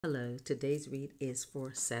Hello, today's read is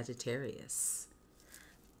for Sagittarius.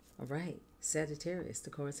 All right, Sagittarius, the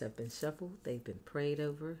cards have been shuffled, they've been prayed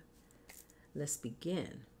over. Let's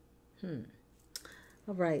begin.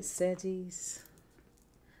 All right, Saggies,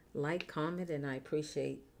 like, comment, and I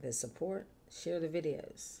appreciate the support. Share the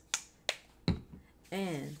videos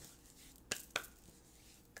and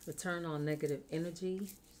return all negative energy,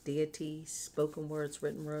 deities, spoken words,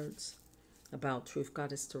 written words about Truth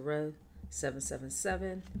Goddess Tarot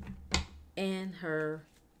 777 and her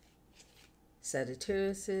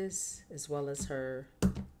Sagittariuses, as well as her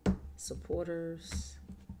supporters.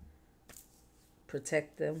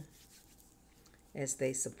 Protect them as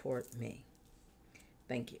they support me.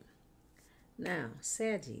 Thank you. Now,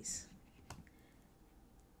 Saggies,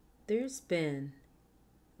 there's been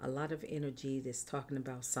a lot of energy that's talking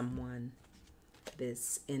about someone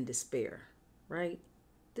that's in despair, right?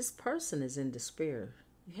 This person is in despair.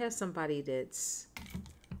 You have somebody that's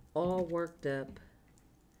all worked up.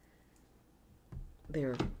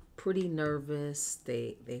 They're pretty nervous.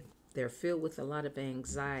 They're filled with a lot of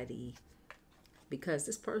anxiety because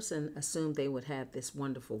this person assumed they would have this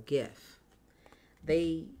wonderful gift.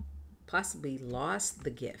 They possibly lost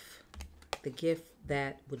the gift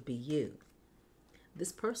that would be you.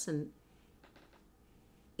 This person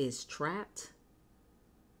is trapped.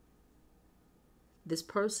 This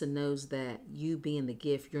person knows that you being the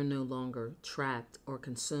gift, you're no longer trapped or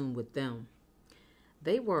consumed with them.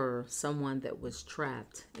 They were someone that was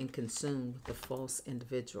trapped and consumed with the false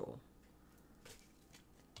individual.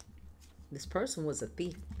 This person was a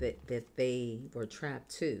thief that they were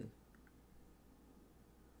trapped to.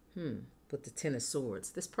 With the Ten of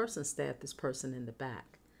Swords. This person stabbed this person in the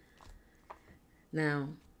back. Now,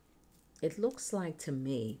 it looks like to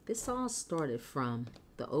me, this all started from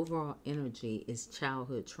the overall energy is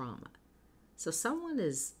childhood trauma. So someone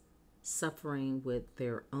is suffering with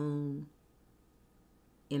their own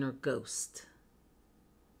inner ghost,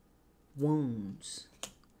 wounds,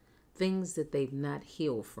 things that they've not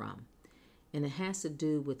healed from. And it has to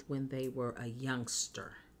do with when they were a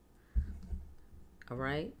youngster. All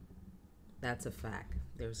right? That's a fact.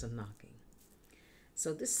 There's a knocking.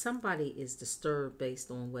 So this somebody is disturbed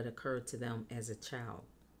based on what occurred to them as a child.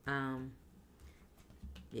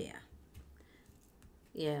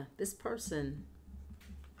 Yeah, this person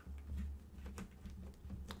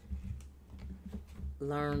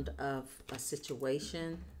learned of a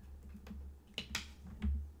situation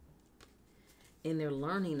and they're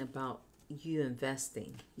learning about you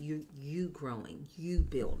investing, you growing, you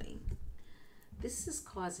building. This is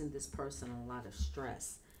causing this person a lot of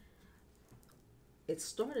stress. It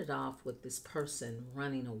started off with this person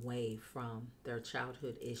running away from their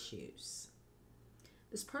childhood issues.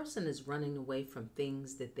 This person is running away from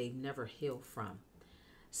things that they've never healed from.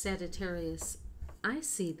 Sagittarius, I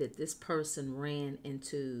see that this person ran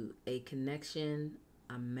into a connection,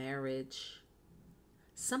 a marriage,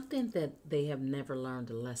 something that they have never learned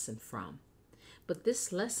a lesson from. But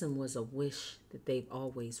this lesson was a wish that they've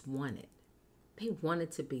always wanted. They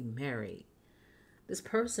wanted to be married. This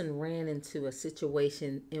person ran into a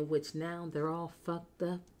situation in which now they're all fucked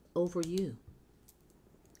up over you,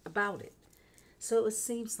 about it. So it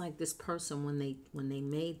seems like this person, when they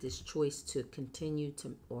made this choice to continue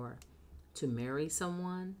to marry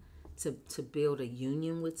someone, to build a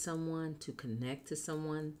union with someone, to connect to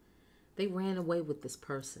someone, they ran away with this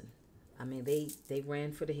person. I mean, they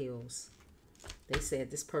ran for the hills. They said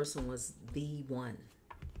this person was the one.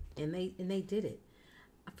 And they did it.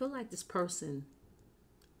 I feel like this person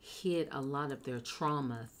hid a lot of their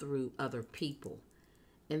trauma through other people.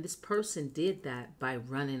 And this person did that by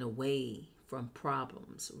running away from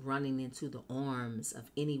problems, running into the arms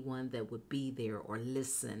of anyone that would be there or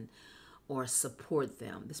listen or support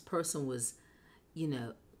them. This person was,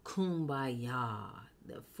 kumbaya,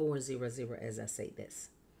 the 400 as I say this.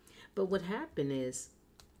 But what happened is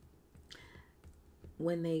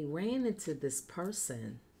when they ran into this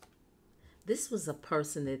person, this was a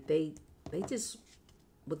person that they just,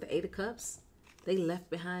 with the Eight of Cups, they left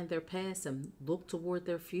behind their past and looked toward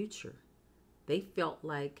their future. They felt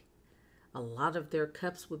like a lot of their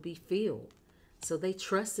cups would be filled. So they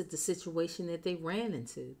trusted the situation that they ran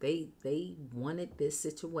into. They wanted this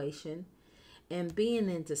situation. And being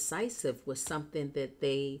indecisive was something that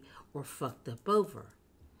they were fucked up over.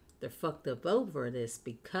 They're fucked up over this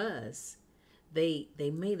because they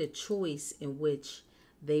made a choice in which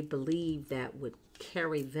they believed that would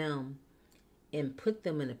carry them and put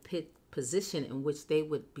them in a position in which they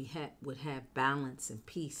would have balance and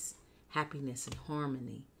peace, happiness and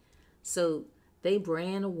harmony. So they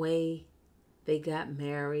ran away, they got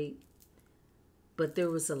married, But there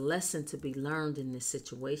was a lesson to be learned in this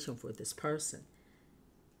situation for this person.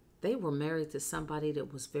 They were married to somebody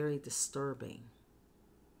that was very disturbing.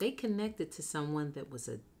 They connected to someone that was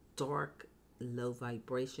a dark, low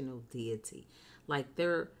vibrational deity. Like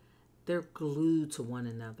they're glued to one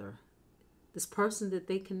another. This person that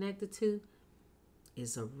they connected to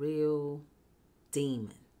is a real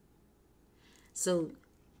demon. So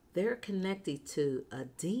they're connected to a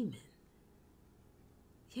demon.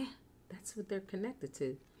 Yeah, that's what they're connected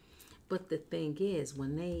to. But the thing is,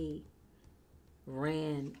 when they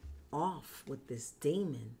ran off with this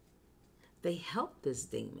demon, they helped this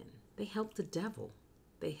demon. They helped the devil.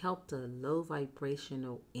 They helped a low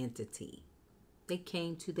vibrational entity. They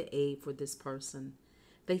came to the aid for this person.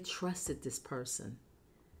 They trusted this person.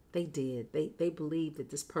 They did. They believed that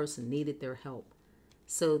this person needed their help.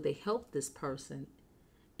 So they helped this person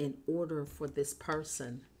in order for this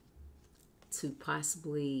person to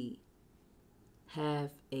possibly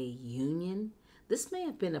have a union. This may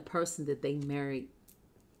have been a person that they married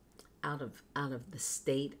out of the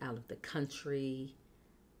state, out of the country.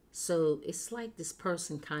 So it's like this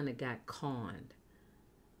person kind of got conned.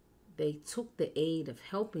 They took the aid of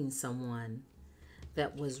helping someone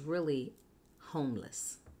that was really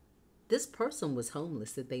homeless. This person was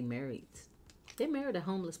homeless that they married. They married a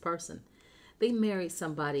homeless person. They married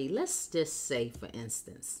somebody, let's just say, for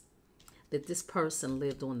instance, that this person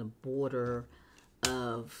lived on the border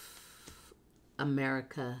of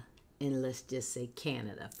America and let's just say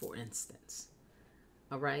Canada, for instance.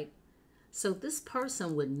 All right? So this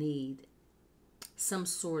person would need some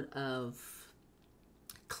sort of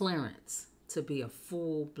clearance to be a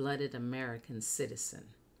full-blooded American citizen.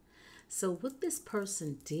 So what this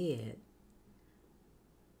person did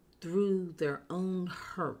through their own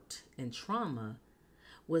hurt and trauma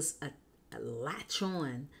was a latch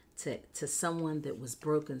on to someone that was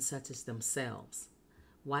broken such as themselves.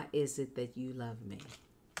 Why is it that you love me?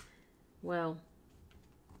 Well,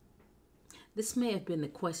 this may have been the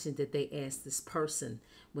question that they asked this person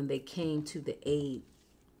when they came to the aid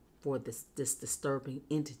for this disturbing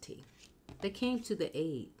entity. They came to the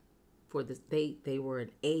aid for this. They were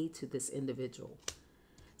an aid to this individual.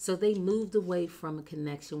 So they moved away from a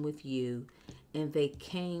connection with you and they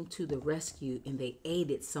came to the rescue and they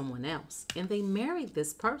aided someone else. And they married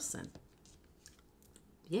this person.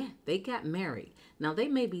 Yeah, they got married. Now they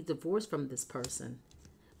may be divorced from this person,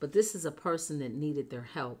 but this is a person that needed their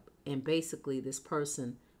help. And basically this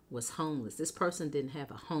person was homeless. This person didn't have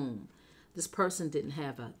a home. This person didn't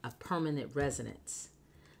have a permanent residence.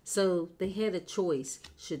 So they had a choice.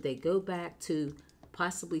 Should they go back to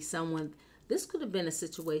possibly someone? This could have been a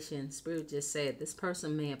situation, Spirit just said, this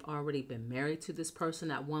person may have already been married to this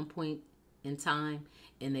person at one point in time,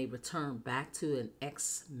 and they returned back to an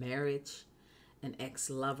ex-marriage, an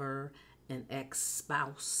ex-lover, an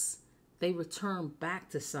ex-spouse. They returned back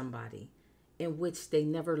to somebody in which they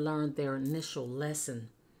never learned their initial lesson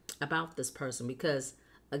about this person, because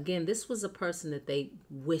again, this was a person that they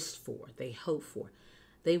wished for, they hoped for.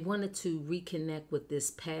 They wanted to reconnect with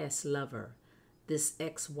this past lover, this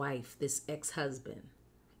ex-wife, this ex-husband.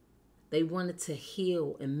 They wanted to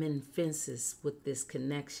heal and mend fences with this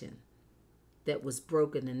connection that was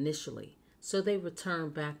broken initially. So they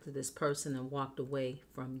returned back to this person and walked away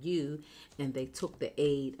from you, and they took the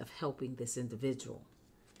aid of helping this individual.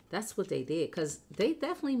 That's what they did, because they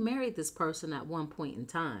definitely married this person at one point in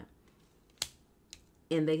time.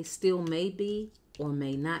 And they still may be or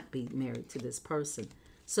may not be married to this person.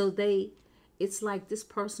 So it's like this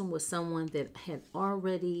person was someone that had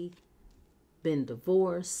already been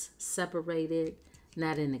divorced, separated,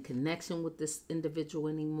 not in a connection with this individual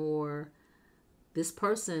anymore. This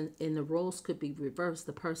person, in the roles could be reversed.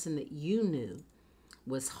 The person that you knew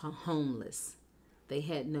was homeless. They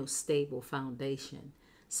had no stable foundation.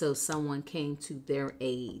 So someone came to their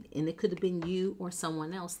aid. And it could have been you or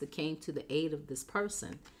someone else that came to the aid of this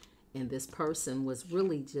person. And this person was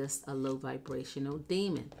really just a low vibrational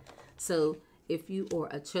demon. So if you are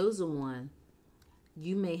a chosen one,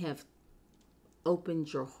 you may have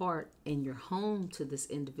opened your heart and your home to this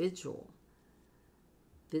individual.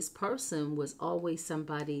 This person was always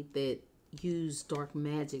somebody that used dark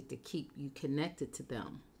magic to keep you connected to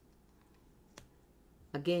them.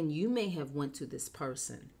 Again, you may have went to this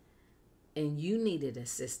person and you needed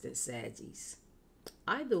assistance, Saggies.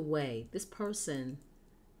 Either way, this person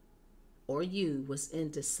or you was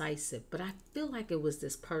indecisive, but I feel like it was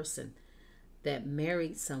this person that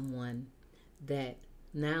married someone that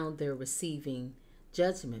now they're receiving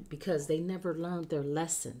judgment because they never learned their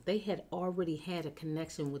lesson. They had already had a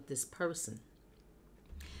connection with this person.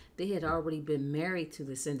 They had already been married to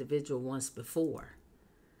this individual once before.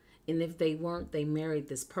 And if they weren't, they married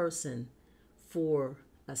this person for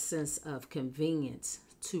a sense of convenience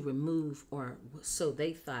to remove, or so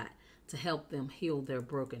they thought, to help them heal their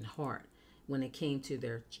broken heart when it came to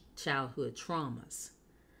their childhood traumas.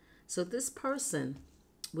 So this person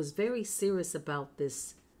was very serious about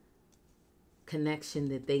this connection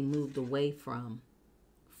that they moved away from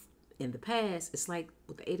in the past. It's like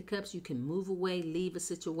with the Eight of Cups, you can move away, leave a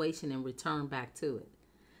situation, and return back to it.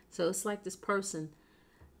 So it's like this person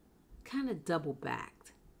kind of double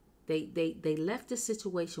backed. They left the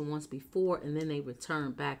situation once before, and then they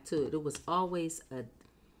returned back to it. It was always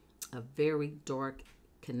a very dark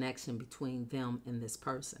connection between them and this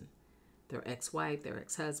person, their ex-wife, their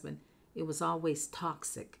ex-husband. It was always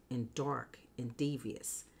toxic and dark and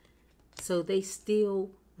devious. So they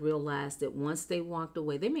still realized that once they walked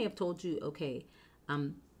away, they may have told you, okay,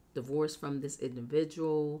 I'm divorced from this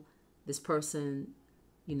individual. This person,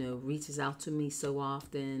 reaches out to me so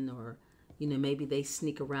often, or, maybe they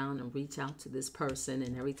sneak around and reach out to this person.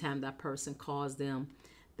 And every time that person calls them,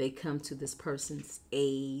 they come to this person's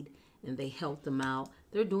aid and they help them out.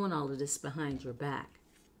 They're doing all of this behind your back.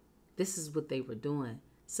 This is what they were doing.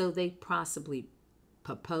 So they possibly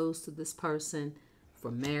proposed to this person for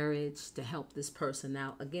marriage to help this person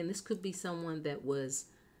out. Again, this could be someone that was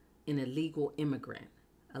an illegal immigrant.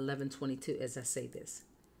 1122, as I say this.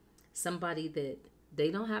 Somebody that they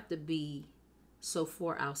don't have to be so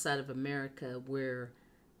far outside of America where,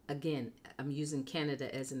 again, I'm using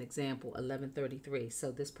Canada as an example, 1133. So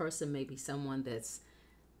this person may be someone that's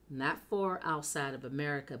not far outside of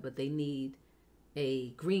America, but they need a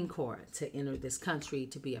green card to enter this country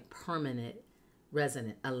to be a permanent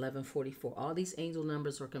resident. 1144. All these angel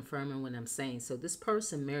numbers are confirming what I'm saying. So this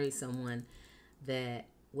person married someone that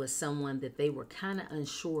was someone that they were kind of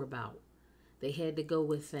unsure about. They had to go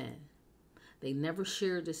within. They never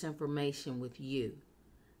shared this information with you.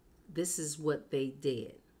 This is what they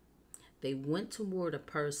did. They went toward a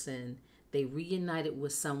person. They reunited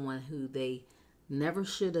with someone who they never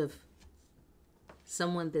should have,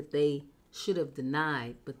 someone that they should have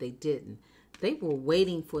denied, but they didn't. They were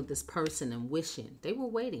waiting for this person and wishing. They were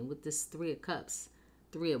waiting with this Three of Cups,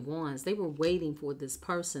 Three of Wands. They were waiting for this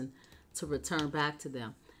person to return back to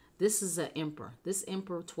them. This is an emperor. This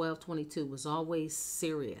emperor, 1222, was always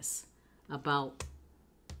serious about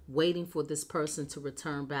waiting for this person to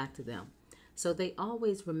return back to them. So they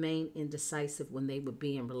always remained indecisive when they would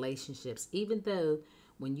be in relationships, even though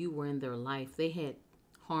when you were in their life, they had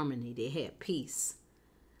harmony, they had peace.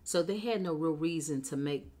 So they had no real reason to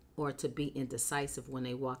make or to be indecisive when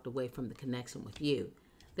they walked away from the connection with you.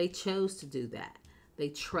 They chose to do that. They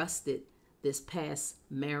trusted this past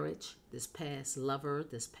marriage, this past lover,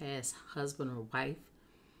 this past husband or wife.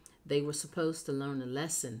 They were supposed to learn a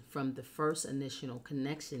lesson from the first initial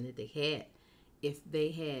connection that they had. If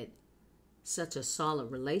they had such a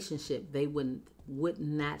solid relationship, they would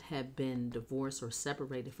not have been divorced or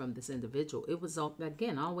separated from this individual. It was,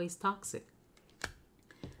 again, always toxic.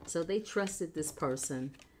 So they trusted this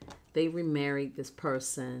person. They remarried this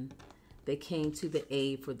person. They came to the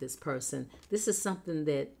aid for this person. This is something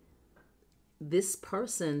that this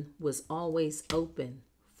person was always open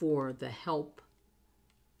for the help.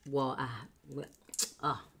 Well,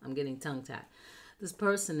 I'm getting tongue-tied. This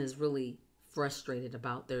person is really frustrated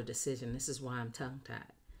about their decision. This is why I'm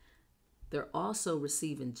tongue-tied. They're also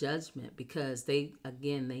receiving judgment because they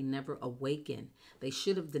never awakened. They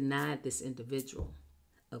should have denied this individual.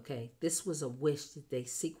 Okay, this was a wish that they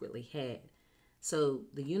secretly had. So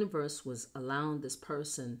the universe was allowing this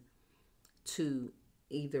person to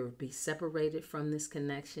either be separated from this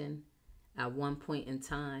connection at one point in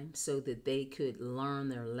time so that they could learn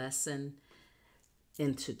their lesson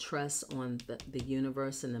and to trust on the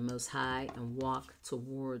universe and the Most High and walk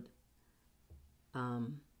toward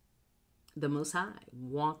the Most High.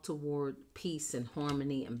 Walk toward peace and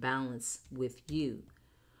harmony and balance with you.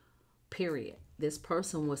 Period. This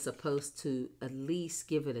person was supposed to at least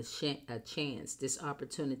give it a chance, this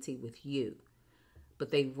opportunity with you. But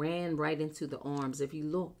they ran right into the arms. If you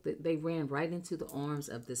look, they ran right into the arms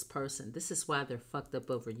of this person. This is why they're fucked up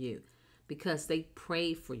over you. Because they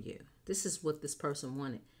prayed for you. This is what this person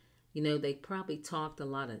wanted. They probably talked a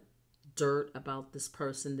lot of dirt about this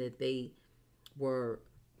person that they were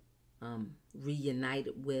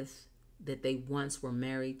reunited with, that they once were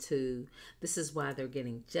married to. This is why they're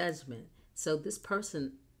getting judgment. So this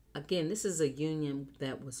person, again, this is a union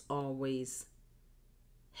that was always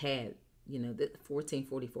had, the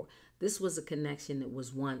 1444. This was a connection that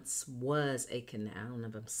was a connection. I don't know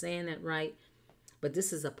if I'm saying that right, but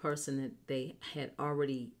this is a person that they had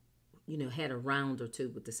already, had a round or two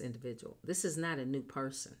with this individual. This is not a new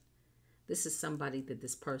person. This is somebody that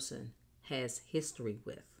this person has history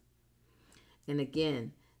with. And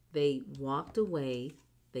again, they walked away,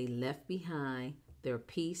 they left behind their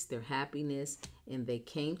peace, their happiness, and they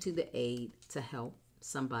came to the aid to help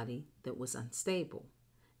somebody that was unstable.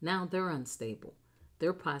 Now they're unstable.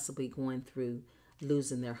 They're possibly going through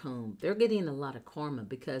losing their home. They're getting a lot of karma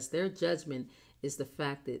because their judgment is the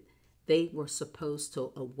fact that they were supposed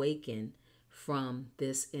to awaken from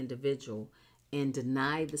this individual and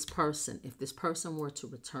deny this person. If this person were to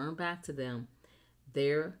return back to them,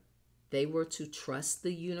 they were to trust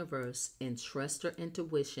the universe and trust their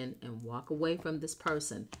intuition and walk away from this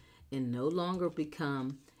person and no longer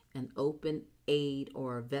become an open aid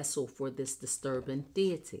or a vessel for this disturbing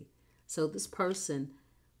deity. So this person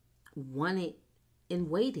wanted and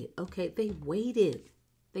waited. Okay, they waited.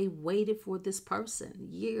 They waited for this person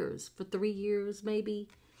years, for 3 years maybe.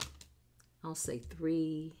 I'll say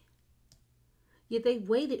 3. Yeah, they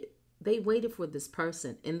waited. They waited for this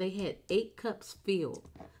person and they had 8 cups filled.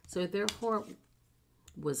 So their heart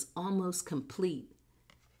was almost complete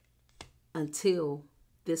until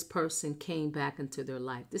this person came back into their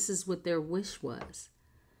life. This is what their wish was.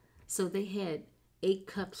 So they had 8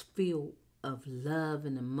 cups filled of love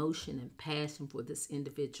and emotion and passion for this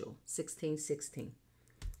individual. 1616.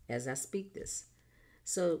 As I speak this.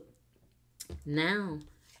 So now,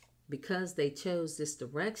 because they chose this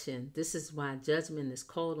direction, this is why judgment is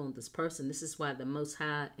called on this person. This is why the Most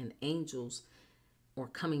High and angels are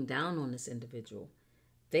coming down on this individual.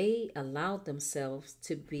 They allowed themselves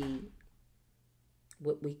to be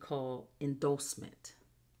what we call endorsement.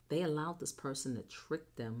 They allowed this person to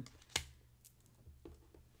trick them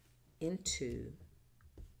into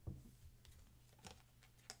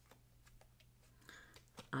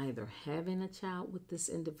either having a child with this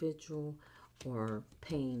individual or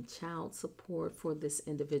paying child support for this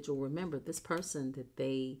individual. Remember, this person that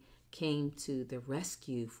they came to the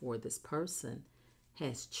rescue for, this person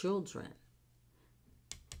has children.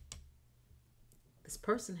 This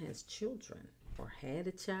person has children or had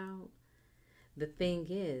a child. The thing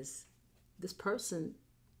is, this person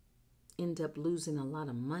ended up losing a lot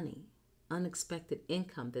of money, unexpected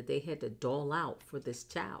income that they had to dole out for this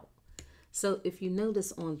child. So if you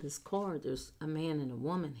notice on this card, there's a man and a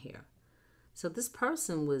woman here. So this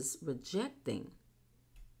person was rejecting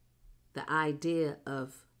the idea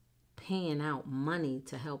of paying out money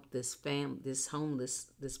to help this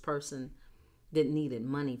this person that needed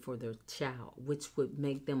money for their child, which would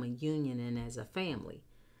make them a union and as a family.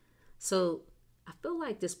 So I feel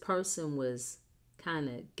like this person was kind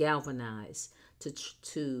of galvanized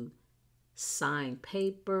to sign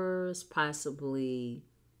papers, possibly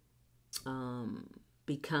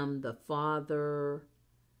become the father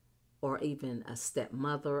or even a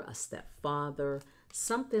stepmother, a stepfather,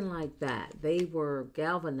 something like that. They were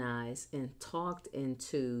galvanized and talked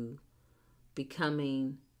into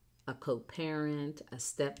becoming a co-parent, a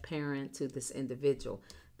step-parent to this individual.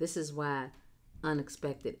 This is why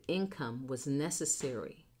unexpected income was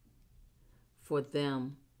necessary for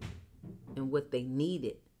them and what they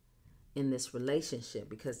needed in this relationship,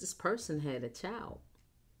 because this person had a child.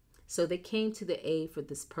 So they came to the aid for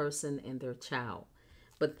this person and their child.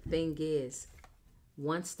 But the thing is,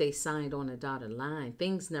 once they signed on a dotted line,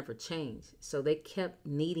 things never changed. So they kept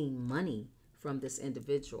needing money from this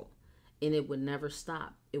individual, and it would never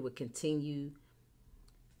stop. It would continue.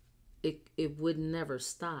 It would never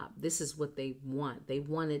stop. This is what they want. They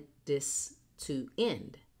wanted this to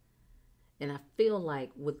end. And I feel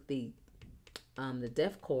like with the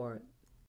death card,